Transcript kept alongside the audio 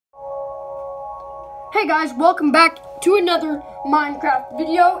Hey guys, welcome back to another Minecraft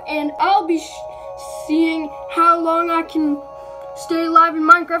video, and I'll be seeing how long I can stay alive in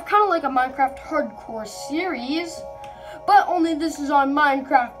Minecraft, kind of like a Minecraft hardcore series, but only this is on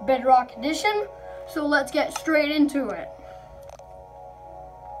Minecraft Bedrock Edition, so let's get straight into it.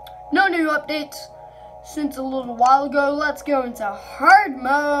 No new updates since a little while ago. Let's go into hard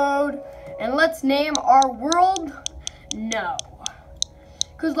mode, and let's name our world No.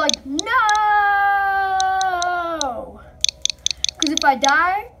 Cause like, no! Cause if I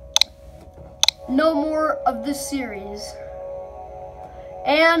die, no more of this series.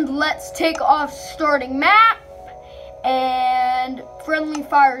 And let's take off starting map, and friendly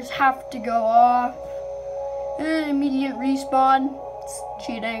fires have to go off. Immediate respawn, it's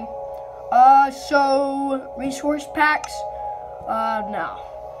cheating. So resource packs, no.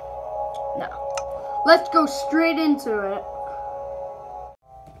 Let's go straight into it.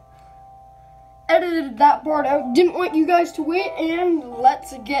 Edited that part out, didn't want you guys to wait, and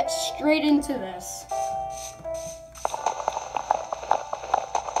let's get straight into this.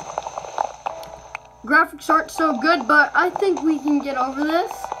 Graphics aren't so good, but I think we can get over this.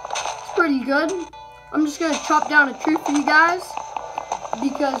 It's pretty good. I'm just gonna chop down a tree for you guys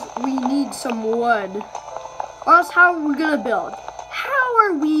because we need some wood. Or else how are we gonna build? How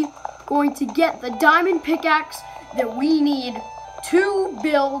are we going to get the diamond pickaxe that we need to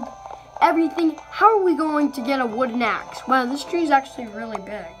build everything? How are we going to get a wooden axe? Wow, this tree is actually really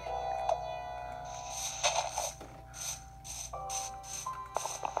big.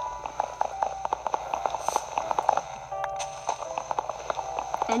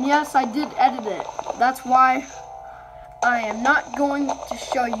 And yes, I did edit it. That's why I am not going to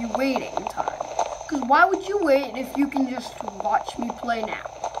show you waiting time. Because why would you wait if you can just watch me play now?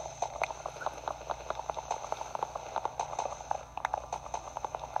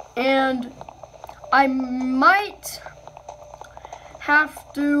 And I might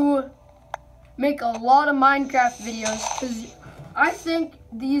have to make a lot of Minecraft videos because I think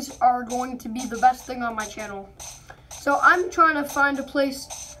these are going to be the best thing on my channel. So I'm trying to find a place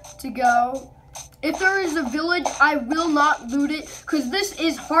to go. If there is a village, I will not loot it because this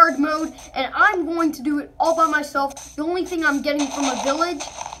is hard mode and I'm going to do it all by myself. The only thing I'm getting from a village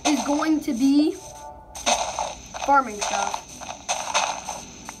is going to be farming stuff.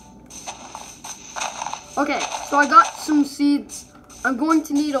 Okay, so I got some seeds. I'm going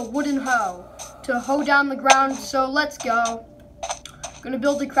to need a wooden hoe to hoe down the ground, so let's go. Gonna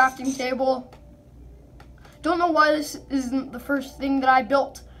build a crafting table. Don't know why this isn't the first thing that I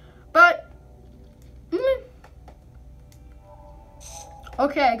built, but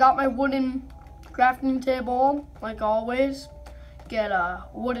okay, I got my wooden crafting table, like always. Get a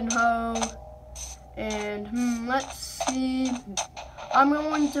wooden hoe, and let's see. I'm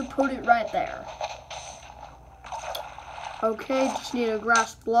going to put it right there. Okay, just need a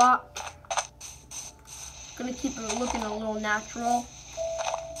grass block. Gonna keep it looking a little natural.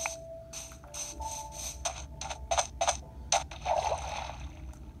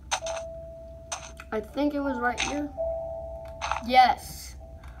 I think it was right here. Yes.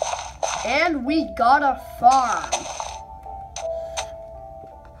 And we got a farm.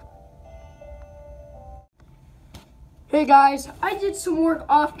 Hey guys, I did some work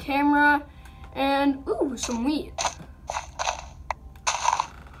off camera and some wheat.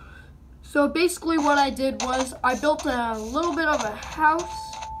 So basically what I did was I built a little bit of a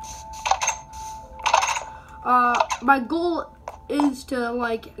house. My goal is to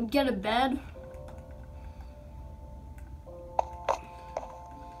like get a bed.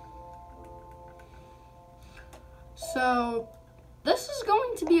 So this is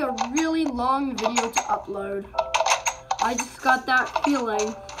going to be a really long video to upload. I just got that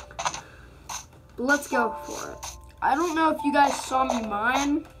feeling. But let's go for it. I don't know if you guys saw me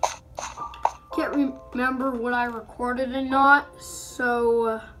mine. Can't remember what I recorded and not,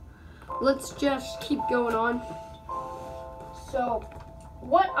 so let's just keep going on. So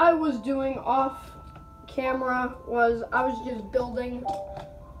what I was doing off camera was I was just building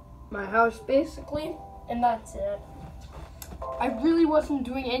my house basically, and that's it. I really wasn't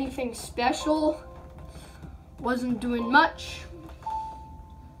doing anything special, wasn't doing much.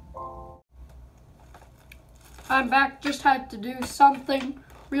 I'm back, just had to do something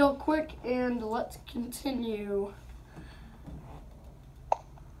real quick, and let's continue.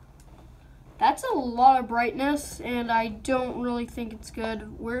 That's a lot of brightness, and I don't really think it's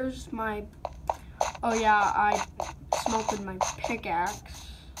good. Where's my, oh yeah, I smelted my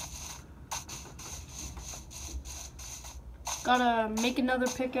pickaxe. Gotta make another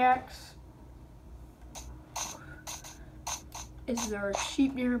pickaxe. Is there a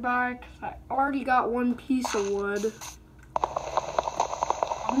sheep nearby? Because I already got one piece of wood.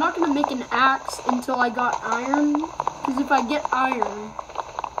 I'm not going to make an axe until I got iron. Because if I get iron,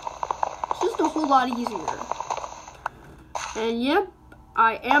 it's just a whole lot easier. And yep,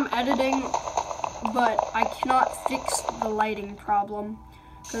 I am editing, but I cannot fix the lighting problem.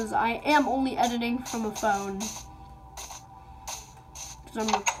 Because I am only editing from a phone. Because I'm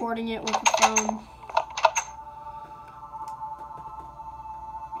recording it with a phone.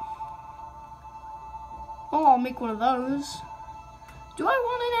 Oh, I'll make one of those. Do I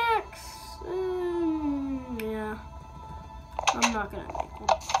want an axe? Yeah. I'm not gonna make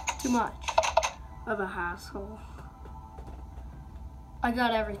one. Too much of a hassle. I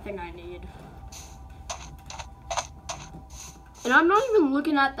got everything I need. And I'm not even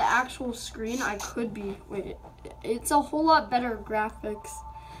looking at the actual screen. I could be. Wait, it's a whole lot better graphics.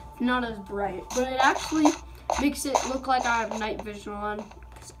 Not as bright. But it actually makes it look like I have night vision on.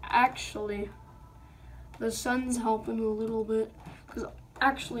 Because actually, the sun's helping a little bit. Because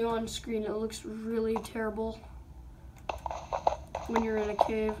actually on screen it looks really terrible when you're in a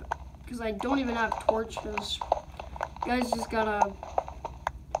cave. Because I don't even have torches. You guys just gotta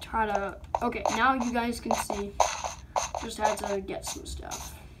try to... Okay, now you guys can see. Just had to get some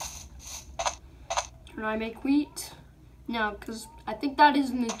stuff. Can I make wheat? No, because I think that is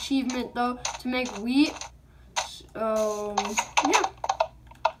an achievement though, to make wheat. So, yeah.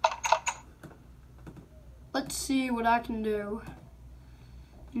 Let's see what I can do.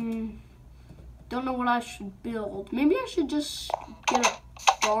 Don't know what I should build. Maybe I should just get a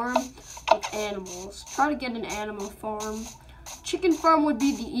farm with animals. Try to get an animal farm. Chicken farm would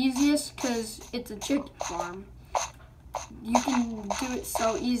be the easiest because it's a chicken farm. You can do it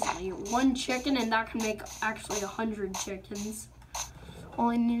so easily. One chicken and that can make actually 100 chickens. All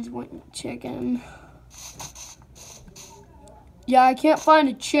I need is one chicken. Yeah, I can't find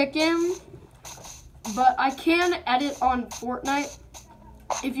a chicken, but I can edit on Fortnite.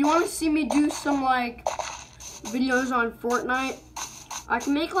 If you want to see me do some like videos on Fortnite, I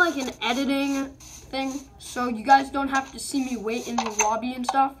can make like an editing thing so you guys don't have to see me wait in the lobby and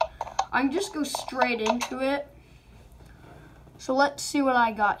stuff. I can just go straight into it. So let's see what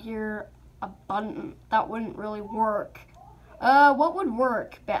I got here. A button. That wouldn't really work. What would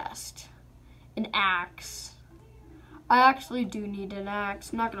work best? An axe. I actually do need an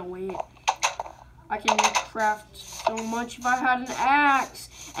axe. I'm not gonna wait. I can craft so much if I had an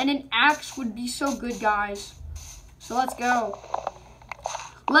axe. And an axe would be so good, guys. So let's go.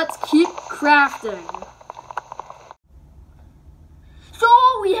 Let's keep crafting. So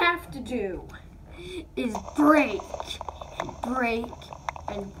all we have to do is break, break,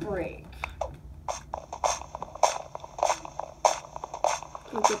 and break.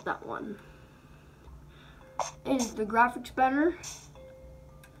 I'll get that one. Is the graphics better?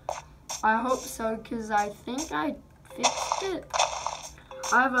 I hope so, because I think I fixed it.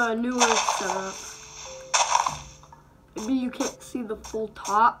 I have a newer setup. Maybe you can't see the full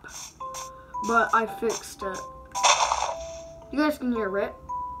top, but I fixed it. You guys can hear it.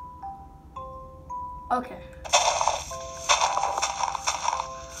 Okay.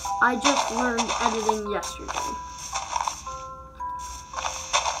 I just learned editing yesterday.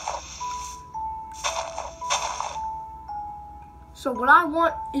 So what I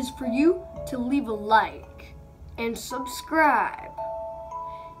want is for you to leave a like and subscribe.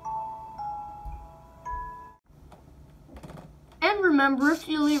 And remember, if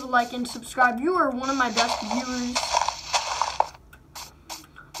you leave a like and subscribe, you are one of my best viewers.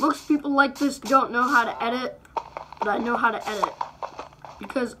 Most people like this don't know how to edit, but I know how to edit.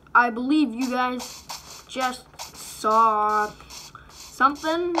 Because I believe you guys just saw something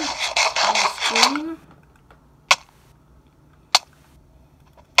on the screen.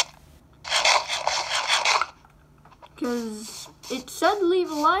 Because it said leave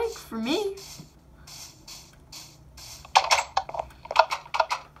a like for me.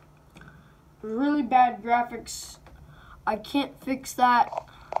 Really bad graphics. I can't fix that.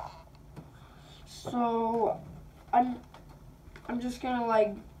 So I'm just gonna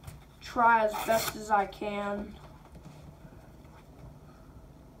like try as best as I can.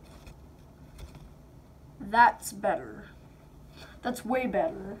 That's better. That's way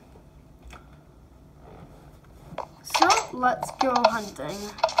better. So let's go hunting.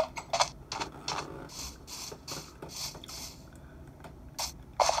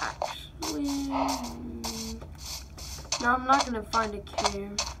 Actually, no, I'm not gonna find a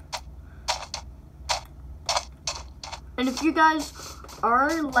cave. And if you guys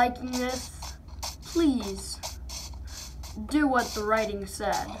are liking this, please do what the writing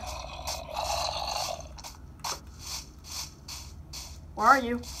said. Where are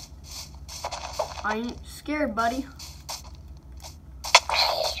you? I ain't scared, buddy.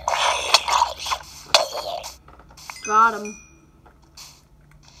 Got him.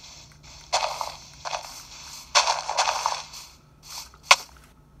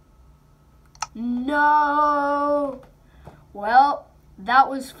 No. Well, that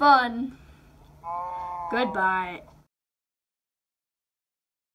was fun. Goodbye.